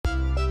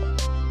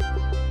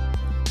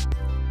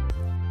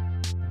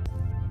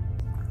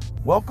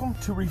Welcome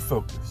to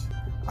Refocus.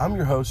 I'm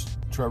your host,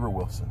 Trevor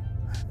Wilson.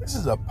 This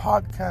is a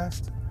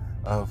podcast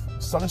of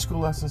Sunday school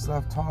lessons that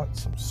I've taught,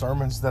 some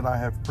sermons that I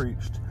have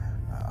preached.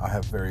 I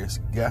have various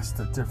guests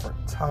at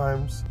different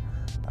times.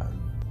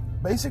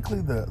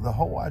 Basically, the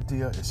whole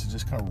idea is to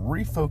just kind of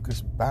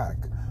refocus back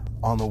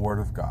on the Word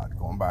of God,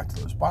 going back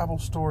to those Bible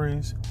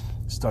stories,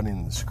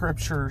 studying the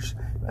Scriptures.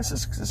 Let's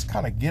just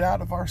kind of get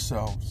out of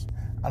ourselves,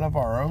 out of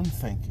our own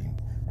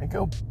thinking, and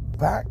go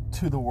back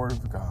to the Word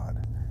of God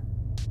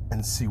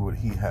and see what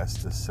He has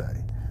to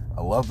say.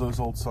 I love those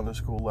old Sunday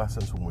school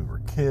lessons when we were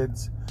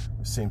kids.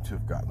 We seem to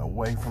have gotten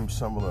away from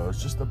some of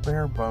those, just the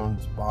bare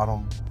bones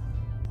bottom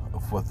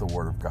of what the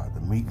Word of God,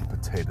 the meat and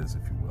potatoes,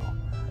 if you will.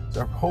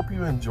 So I hope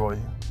you enjoy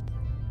it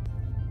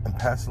and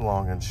pass it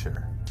along and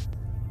share.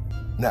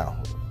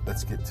 Now,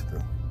 let's get to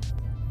the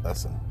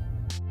lesson.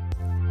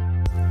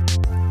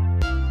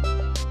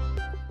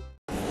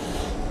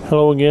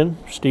 Hello again,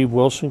 Steve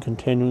Wilson,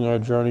 continuing our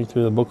journey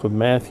through the book of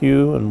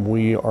Matthew, and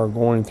we are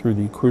going through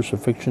the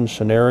crucifixion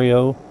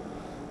scenario.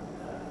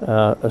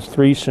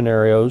 3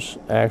 scenarios,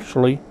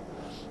 actually.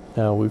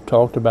 We've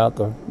talked about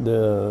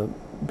the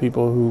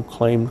people who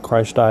claimed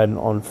Christ died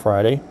on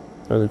Friday,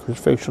 or the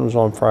crucifixion was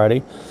on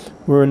Friday.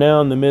 We're now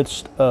in the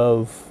midst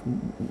of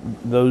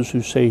those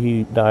who say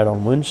He died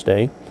on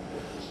Wednesday,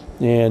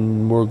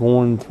 and we're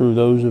going through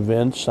those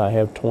events. I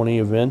have 20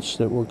 events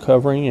that we're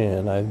covering,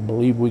 and I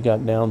believe we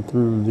got down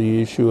through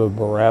the issue of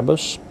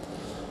Barabbas,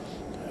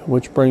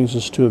 which brings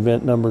us to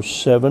event number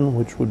 7,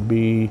 which would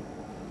be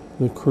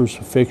the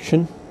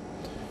crucifixion.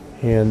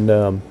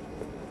 And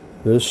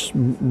this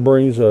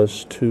brings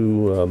us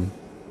to,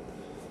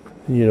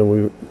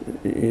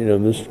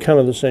 this is kind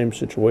of the same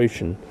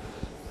situation.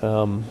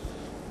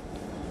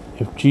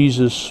 If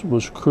Jesus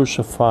was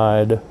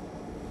crucified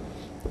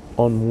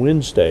on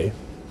Wednesday,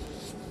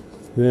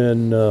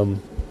 then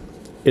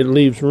it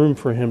leaves room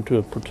for Him to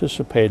have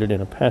participated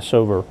in a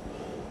Passover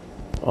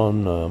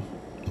on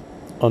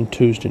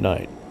Tuesday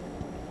night.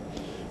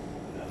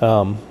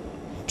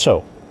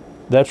 So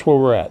that's where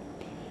we're at.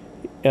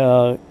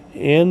 Let's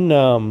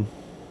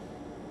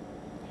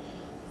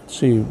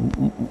see,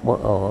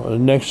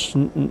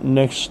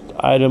 next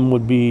item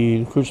would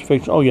be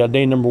crucifixion. Oh yeah,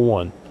 day number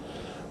 1,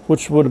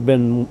 which would have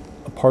been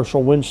a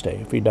partial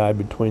Wednesday. If He died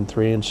between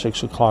 3 and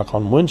 6 o'clock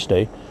on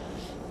Wednesday,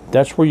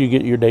 that's where you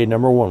get your day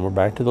number 1. We're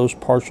back to those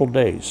partial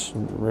days.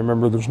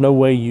 Remember, there's no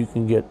way you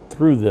can get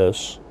through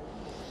this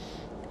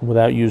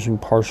without using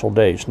partial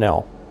days.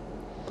 Now,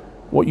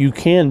 what you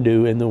can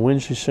do in the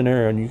Wednesday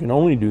scenario, and you can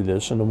only do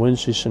this in the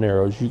Wednesday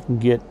scenarios, you can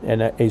get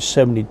a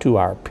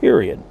 72-hour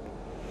period,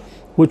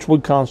 which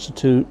would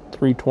constitute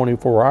 3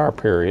 24-hour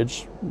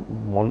periods,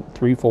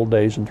 3 full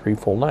days and 3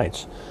 full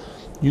nights.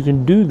 You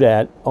can do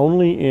that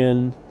only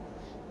in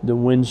the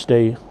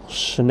Wednesday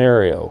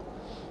scenario.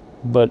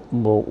 But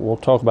we'll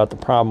talk about the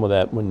problem with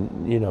that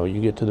when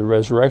you get to the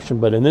resurrection.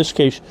 But in this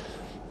case,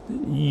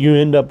 you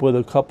end up with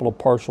a couple of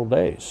partial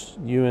days.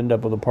 You end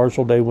up with a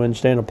partial day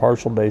Wednesday and a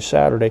partial day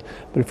Saturday.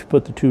 But if you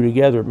put the two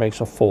together, it makes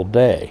a full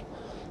day.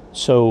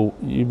 So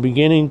you're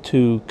beginning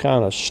to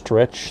kind of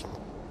stretch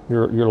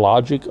your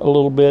logic a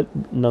little bit.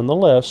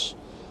 Nonetheless,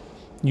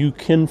 you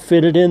can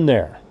fit it in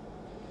there.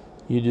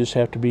 You just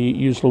have to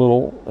use a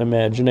little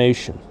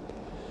imagination.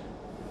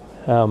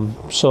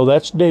 So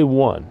that's day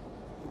 1.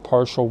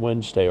 Partial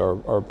Wednesday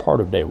or part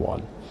of day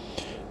 1.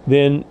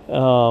 Then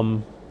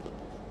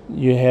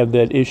you have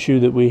that issue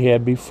that we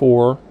had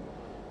before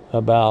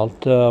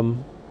about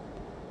John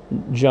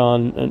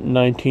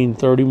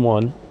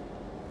 19:31,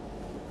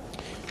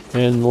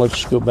 and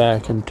let's go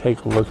back and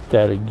take a look at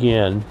that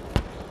again.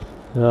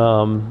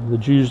 The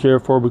Jews,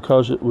 therefore,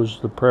 because it was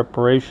the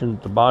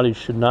preparation, the body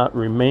should not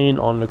remain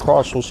on the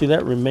cross. We'll see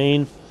that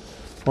remain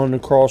on the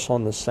cross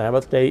on the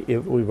Sabbath day.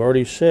 If we've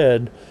already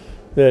said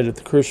that if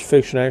the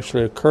crucifixion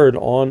actually occurred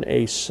on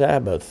a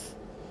Sabbath,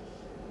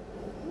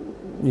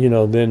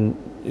 then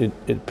it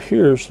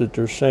appears that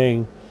they're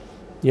saying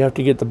you have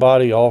to get the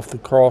body off the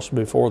cross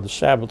before the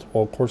Sabbath.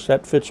 Well, of course,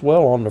 that fits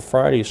well on the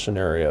Friday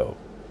scenario,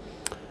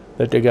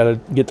 that they got to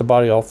get the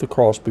body off the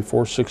cross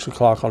before 6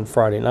 o'clock on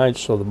Friday night,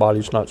 so the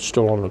body's not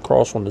still on the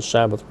cross when the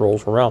Sabbath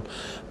rolls around.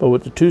 But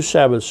with the 2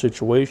 Sabbath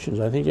situations,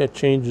 I think that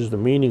changes the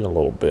meaning a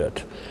little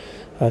bit.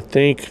 I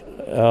think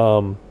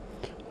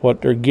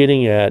what they're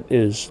getting at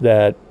is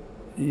that,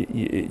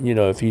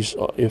 if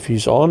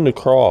he's on the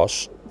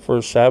cross for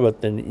a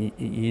Sabbath, then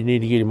you need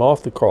to get him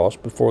off the cross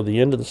before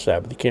the end of the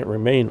Sabbath. He can't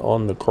remain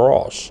on the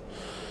cross.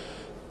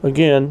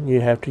 Again,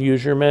 you have to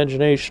use your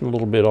imagination a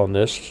little bit on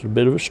this. It's a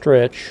bit of a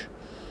stretch.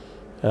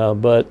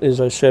 But as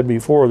I said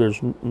before,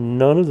 there's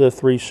none of the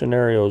 3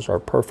 scenarios are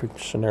perfect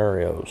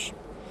scenarios.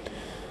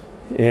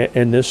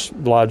 And this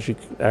logic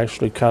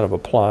actually kind of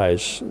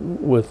applies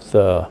with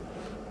the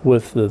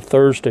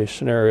Thursday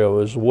scenario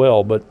as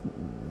well, but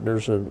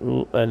there's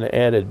an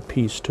added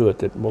piece to it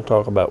that we'll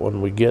talk about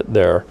when we get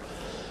there.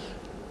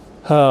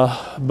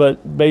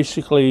 But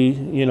basically,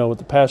 with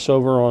the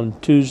Passover on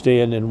Tuesday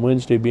and then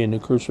Wednesday being the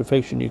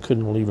crucifixion, you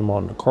couldn't leave Him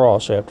on the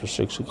cross after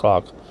 6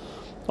 o'clock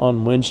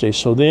on Wednesday.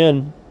 So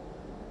then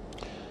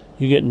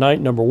you get night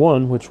number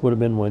 1, which would have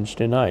been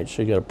Wednesday night.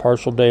 So you get a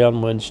partial day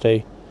on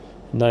Wednesday,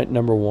 night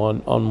number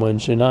 1 on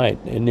Wednesday night.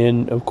 And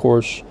then, of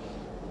course,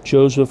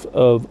 Joseph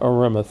of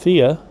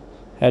Arimathea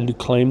had to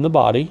claim the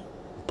body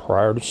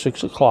prior to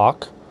 6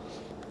 o'clock.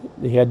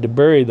 He had to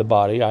bury the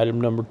body,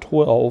 item number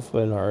 12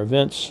 in our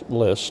events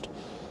list,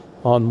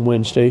 on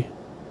Wednesday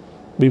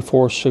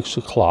before 6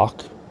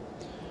 o'clock.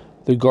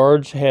 The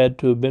guards had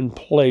to have been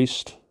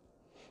placed.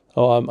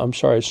 Oh, I'm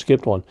sorry, I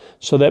skipped one.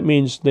 So that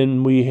means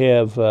then we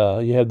have,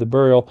 you have the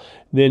burial.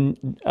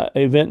 Then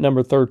event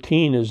number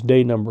 13 is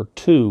day number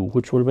 2,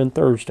 which would have been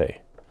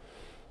Thursday.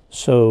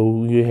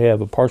 So you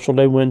have a partial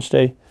day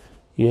Wednesday,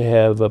 you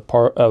have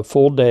a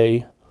full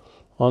day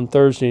on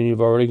Thursday, and you've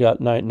already got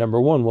night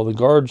number 1. Well, the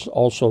guards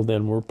also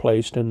then were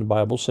placed, and the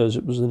Bible says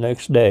it was the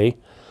next day.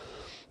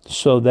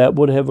 So that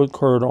would have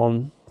occurred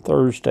on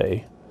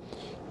Thursday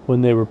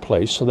when they were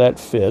placed, so that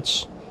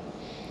fits.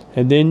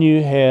 And then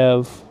you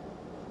have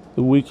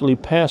the weekly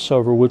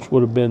Passover, which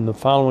would have been the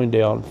following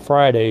day on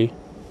Friday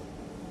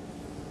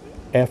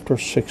after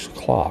 6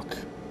 o'clock.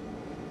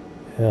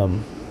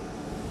 And,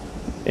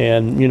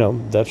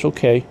 that's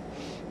okay.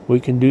 We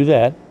can do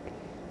that.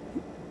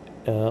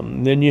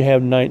 Then you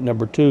have night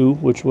number 2,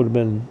 which would have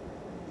been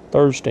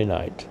Thursday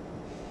night.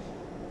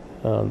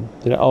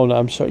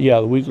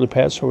 The weekly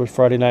Passover was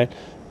Friday night.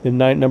 Then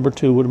night number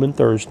 2 would have been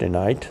Thursday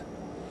night.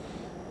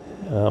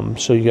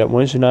 So you got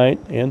Wednesday night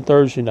and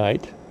Thursday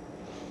night.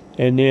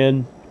 And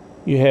then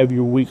you have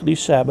your weekly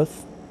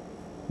Sabbath,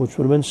 which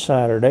would have been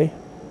Saturday.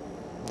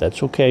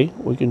 That's okay.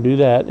 We can do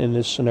that in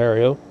this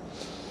scenario.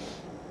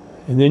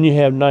 And then you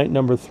have night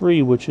number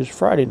 3, which is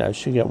Friday night.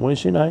 So you got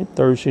Wednesday night,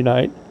 Thursday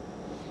night,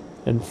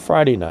 and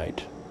Friday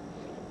night.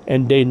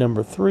 And day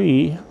number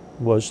 3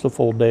 was the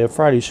full day of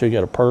Friday. So you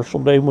got a partial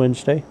day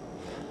Wednesday,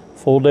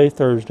 full day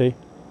Thursday,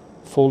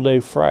 full day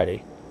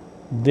Friday.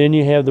 Then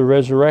you have the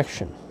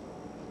resurrection.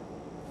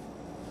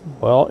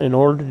 Well, in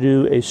order to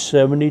do a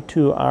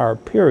 72-hour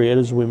period,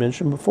 as we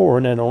mentioned before,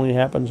 and that only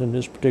happens in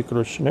this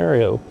particular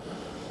scenario,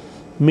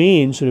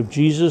 means that if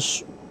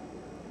Jesus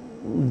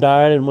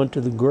died and went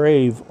to the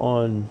grave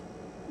on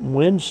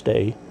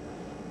Wednesday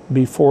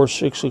before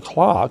 6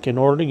 o'clock, in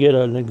order to get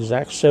an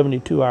exact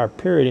 72-hour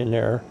period in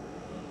there,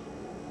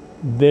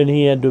 then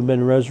he had to have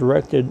been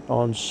resurrected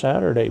on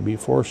Saturday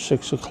before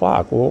 6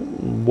 o'clock. Well,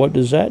 what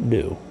does that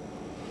do?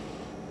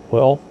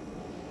 Well,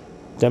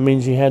 that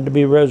means he had to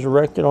be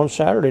resurrected on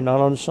Saturday,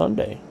 not on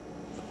Sunday.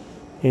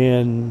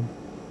 And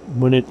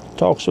when it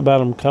talks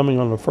about him coming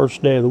on the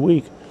first day of the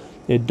week,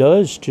 it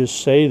does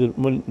just say that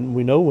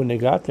when they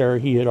got there,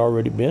 he had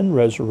already been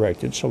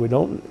resurrected. So we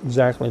don't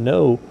exactly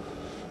know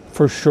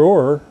for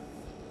sure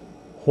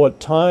what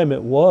time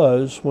it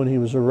was when he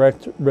was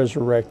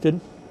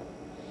resurrected.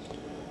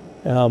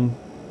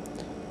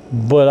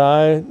 But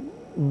I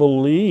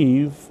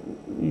believe,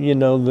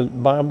 the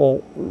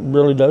Bible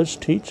really does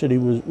teach that he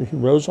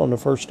rose on the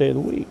first day of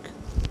the week.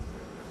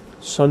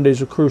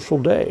 Sunday's a crucial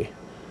day.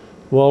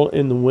 Well,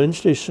 in the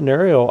Wednesday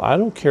scenario, I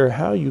don't care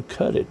how you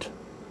cut it.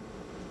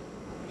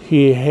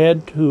 He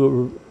had to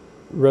have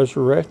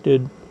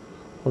resurrected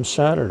on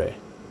Saturday,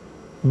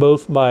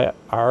 both by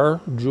our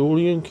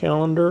Julian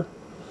calendar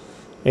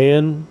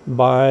and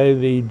by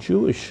the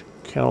Jewish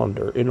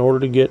calendar, in order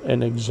to get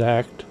an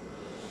exact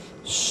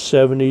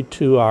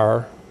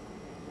 72-hour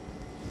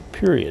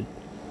period.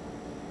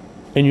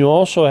 And you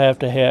also have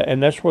to have,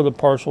 and that's where the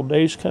partial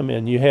days come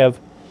in. If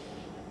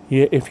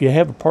you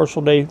have a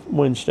partial day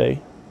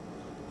Wednesday,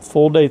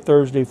 full day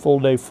Thursday, full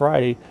day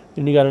Friday,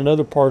 then you got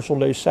another partial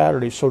day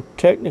Saturday. So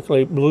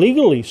technically,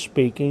 legally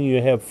speaking,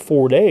 you have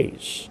 4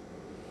 days,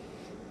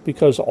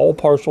 because all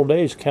partial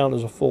days count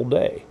as a full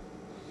day.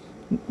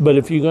 But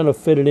if you're going to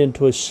fit it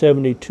into a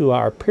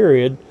 72-hour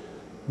period,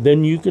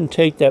 then you can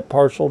take that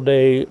partial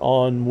day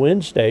on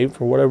Wednesday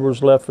for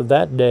whatever's left of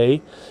that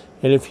day.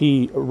 And if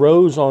he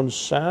rose on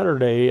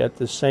Saturday at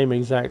the same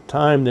exact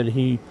time that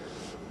he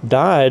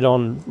died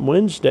on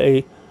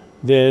Wednesday,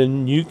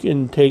 then you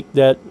can take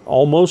that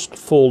almost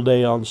full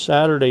day on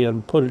Saturday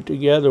and put it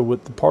together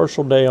with the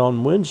partial day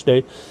on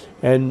Wednesday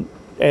and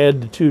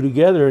add the two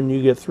together, and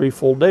you get 3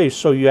 full days.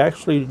 So you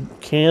actually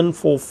can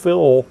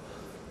fulfill,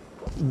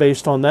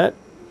 based on that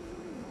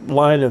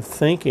line of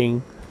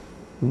thinking,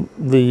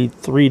 the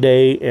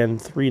 3-day and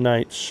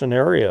 3-night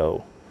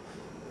scenario,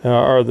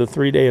 or the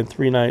 3-day and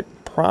 3-night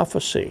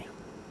prophecy.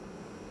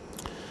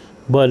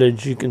 But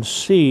as you can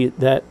see,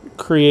 that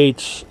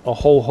creates a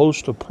whole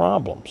host of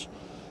problems.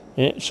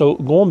 And so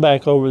going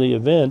back over the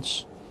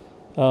events,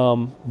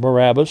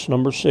 Barabbas,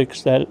 number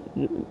 6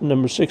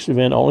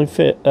 event only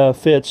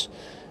fits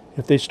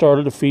if they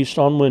started a feast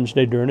on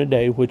Wednesday during the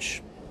day,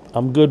 which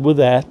I'm good with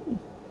that.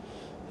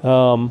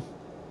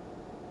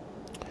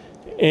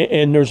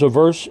 And there's a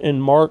verse in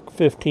Mark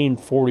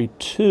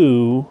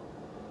 15:42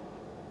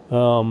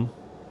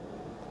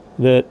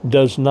 that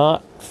does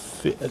not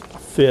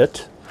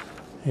fit.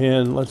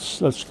 And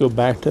let's go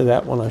back to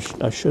that one. I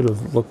should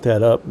have looked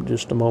that up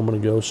just a moment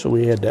ago, so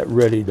we had that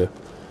ready to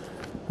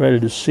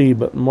see.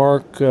 But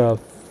Mark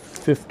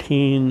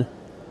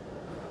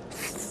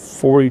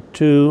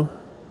 15:42.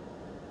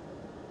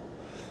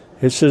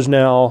 It says,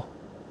 now,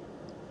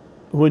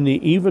 when the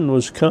even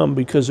was come,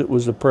 because it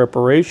was the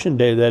preparation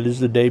day, that is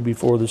the day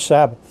before the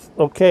Sabbath.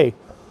 Okay.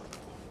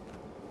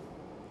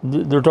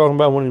 They're talking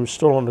about when he was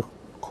still on the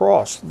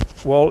cross.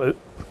 Well,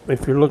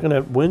 if you're looking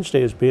at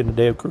Wednesday as being the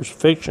day of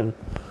crucifixion,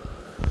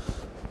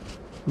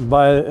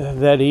 by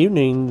that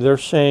evening, they're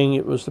saying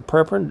it was the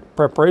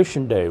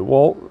preparation day.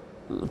 Well,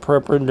 the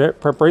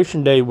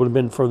preparation day would have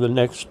been for the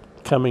next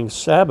coming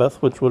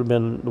Sabbath, which would have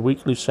been the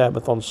weekly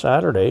Sabbath on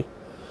Saturday,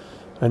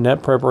 and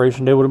that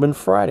preparation day would have been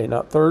Friday,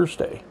 not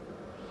Thursday.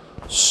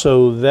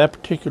 So that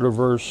particular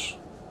verse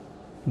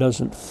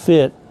doesn't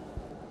fit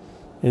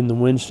in the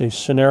Wednesday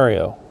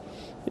scenario.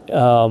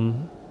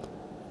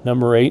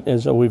 Number 8,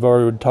 as we've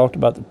already talked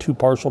about the 2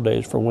 partial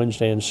days for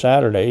Wednesday and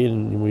Saturday,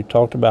 and we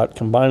talked about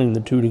combining the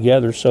 2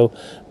 together. So,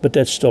 but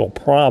that's still a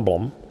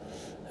problem.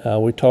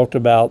 We talked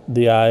about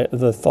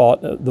the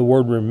thought. The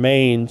word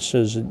 "remain"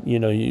 says that,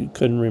 you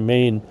couldn't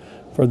remain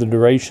for the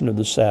duration of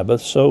the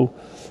Sabbath. So,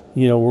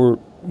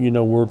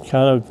 we're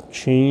kind of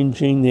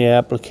changing the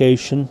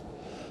application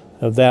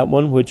of that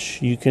one,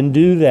 which you can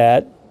do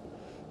that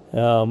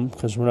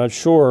because we're not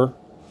sure,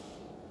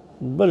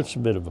 but it's a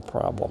bit of a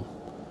problem.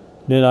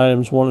 Then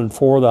items 1 and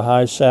 4, the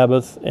high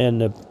Sabbath and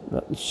the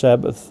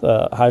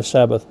high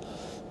Sabbath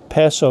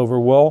Passover.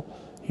 Well,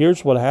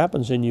 here's what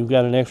happens, and you've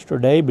got an extra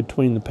day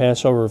between the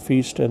Passover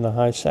feast and the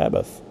high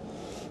Sabbath.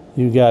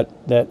 You've got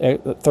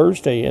that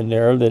Thursday in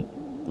there. That,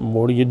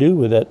 what do you do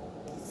with that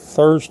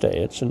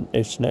Thursday? It's an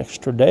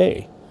extra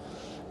day,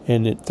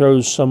 and it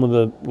throws some of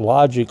the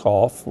logic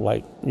off,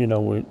 like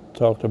we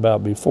talked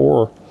about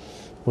before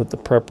with the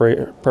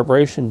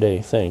preparation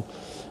day thing.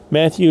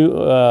 Matthew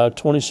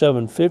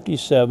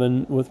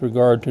 27:57 with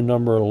regard to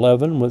number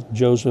 11 with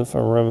Joseph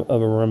of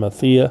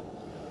Arimathea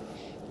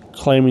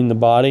claiming the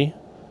body.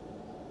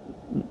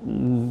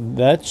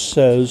 That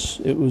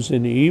says it was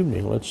in the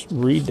evening. Let's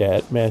read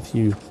that.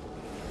 Matthew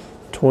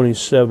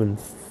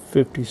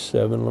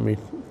 27:57. Let me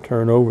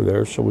turn over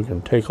there so we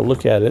can take a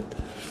look at it.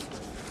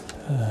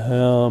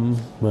 Well,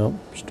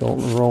 still on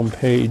the wrong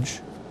page.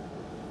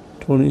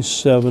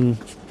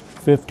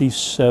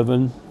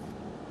 27:57.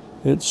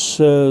 It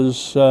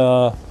says,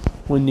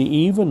 when the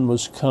even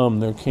was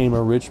come, there came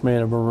a rich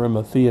man of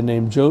Arimathea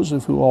named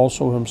Joseph, who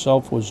also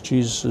himself was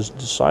Jesus'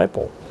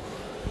 disciple.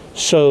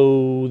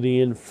 So the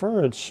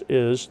inference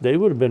is they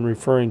would have been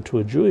referring to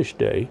a Jewish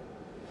day.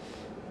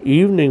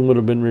 Evening would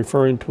have been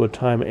referring to a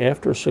time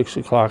after 6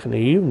 o'clock in the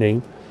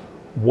evening.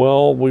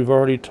 Well, we've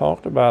already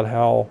talked about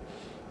how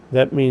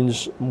that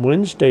means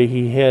Wednesday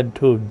he had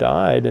to have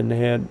died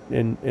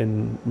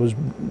and was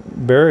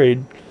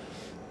buried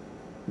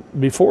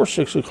before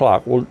 6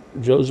 o'clock. Well,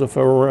 Joseph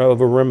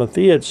of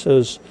Arimathea, it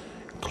says,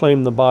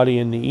 claimed the body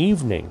in the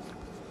evening.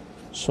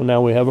 So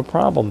now we have a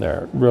problem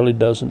there. It really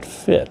doesn't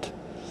fit.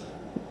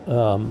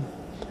 And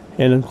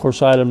of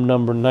course, item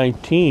number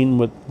 19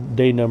 with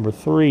day number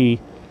 3,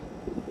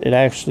 it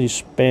actually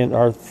spanned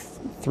our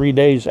 3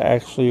 days,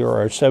 actually, or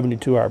our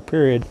 72-hour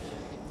period,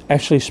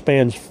 actually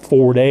spans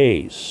 4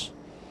 days.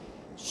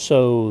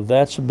 So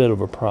that's a bit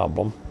of a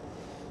problem.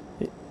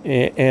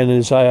 And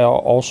as I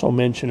also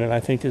mentioned, and I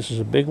think this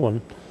is a big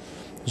one,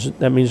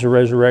 that means the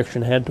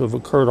resurrection had to have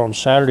occurred on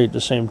Saturday at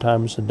the same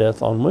time as the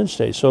death on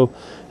Wednesday. So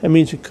that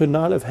means it could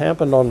not have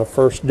happened on the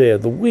first day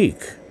of the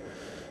week.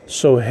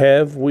 So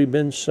have we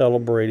been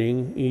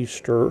celebrating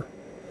Easter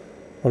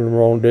on the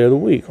wrong day of the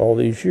week all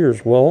these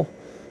years? Well,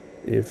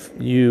 if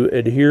you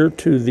adhere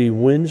to the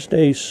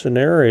Wednesday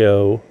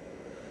scenario,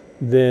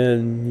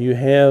 then you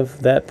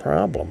have that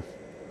problem.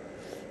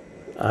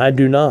 I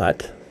do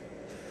not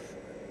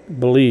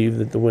believe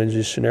that the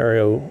Wednesday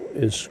scenario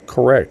is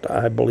correct.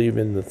 I believe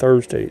in the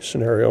Thursday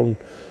scenario, and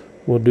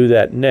we'll do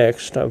that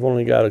next. I've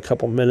only got a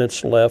couple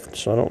minutes left,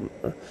 so I don't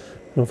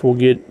know if we'll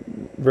get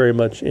very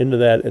much into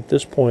that at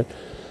this point.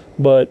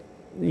 But,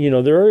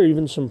 there are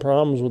even some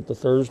problems with the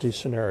Thursday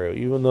scenario,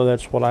 even though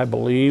that's what I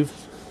believe.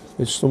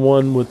 It's the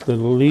one with the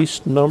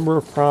least number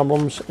of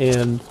problems,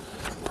 and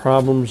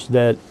problems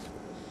that,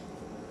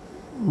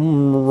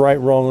 right,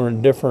 wrong, or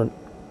indifferent,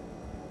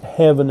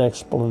 have an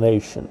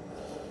explanation.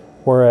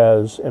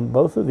 Whereas in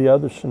both of the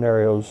other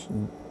scenarios,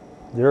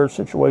 there are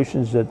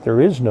situations that there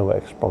is no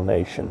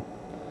explanation.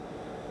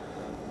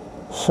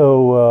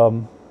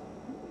 So,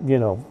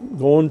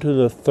 going to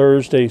the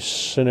Thursday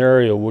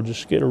scenario, we'll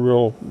just get a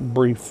real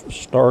brief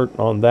start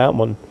on that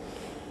one.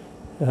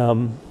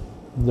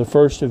 The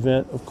first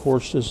event, of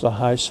course, is the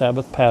high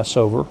Sabbath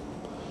Passover,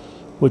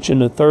 which in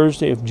the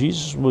Thursday, if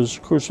Jesus was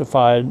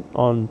crucified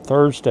on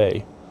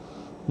Thursday,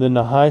 then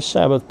the high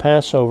Sabbath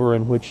Passover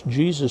in which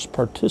Jesus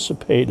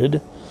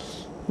participated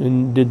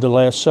and did the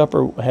Last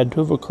Supper had to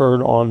have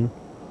occurred on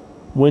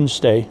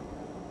Wednesday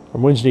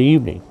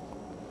evening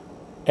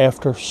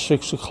after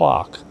 6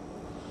 o'clock.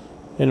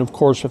 And of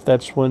course, if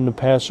that's when the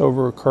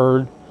Passover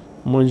occurred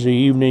Wednesday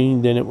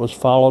evening, then it was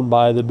followed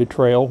by the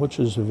betrayal, which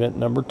is event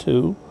number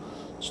 2.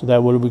 So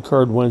that would have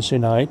occurred Wednesday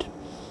night.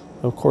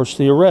 Of course,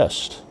 the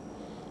arrest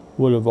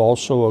would have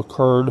also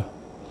occurred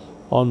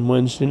on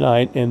Wednesday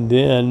night, and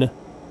then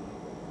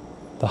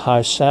the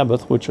high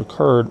Sabbath, which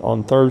occurred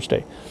on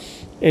Thursday.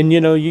 And,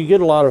 you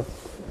get a lot of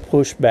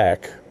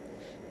pushback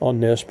on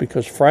this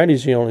because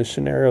Friday's the only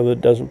scenario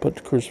that doesn't put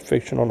the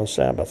crucifixion on a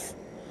Sabbath.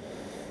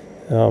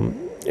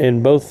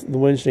 And both the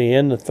Wednesday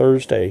and the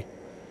Thursday,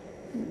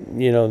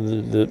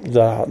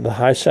 the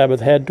high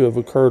Sabbath had to have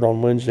occurred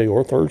on Wednesday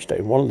or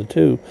Thursday, one of the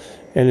two.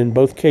 And in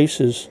both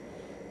cases,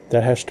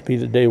 that has to be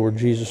the day where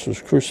Jesus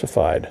was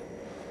crucified.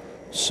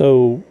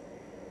 So,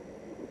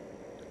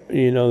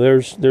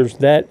 there's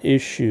that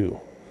issue.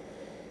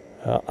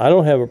 I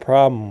don't have a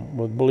problem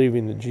with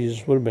believing that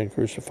Jesus would have been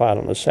crucified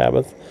on the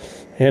Sabbath.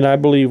 And I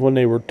believe when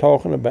they were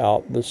talking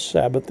about the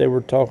Sabbath, they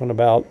were talking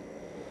about,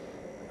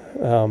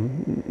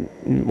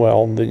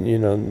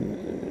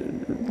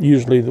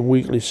 usually the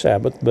weekly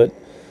Sabbath, but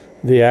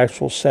the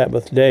actual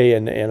Sabbath day.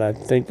 And I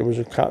think there was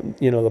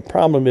the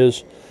problem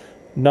is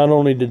not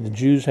only did the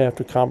Jews have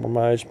to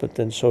compromise, but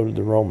then so did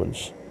the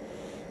Romans,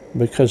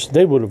 because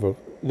they would have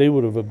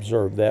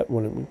observed that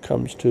when it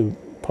comes to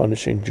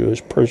punishing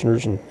Jewish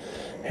prisoners and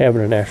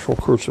having an actual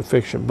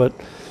crucifixion. But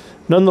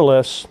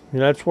nonetheless,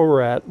 that's where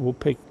we're at. We'll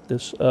pick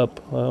this up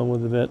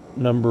with event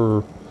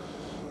number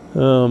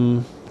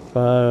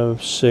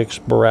 5, 6,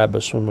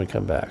 Barabbas, when we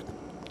come back.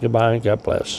 Goodbye and God bless.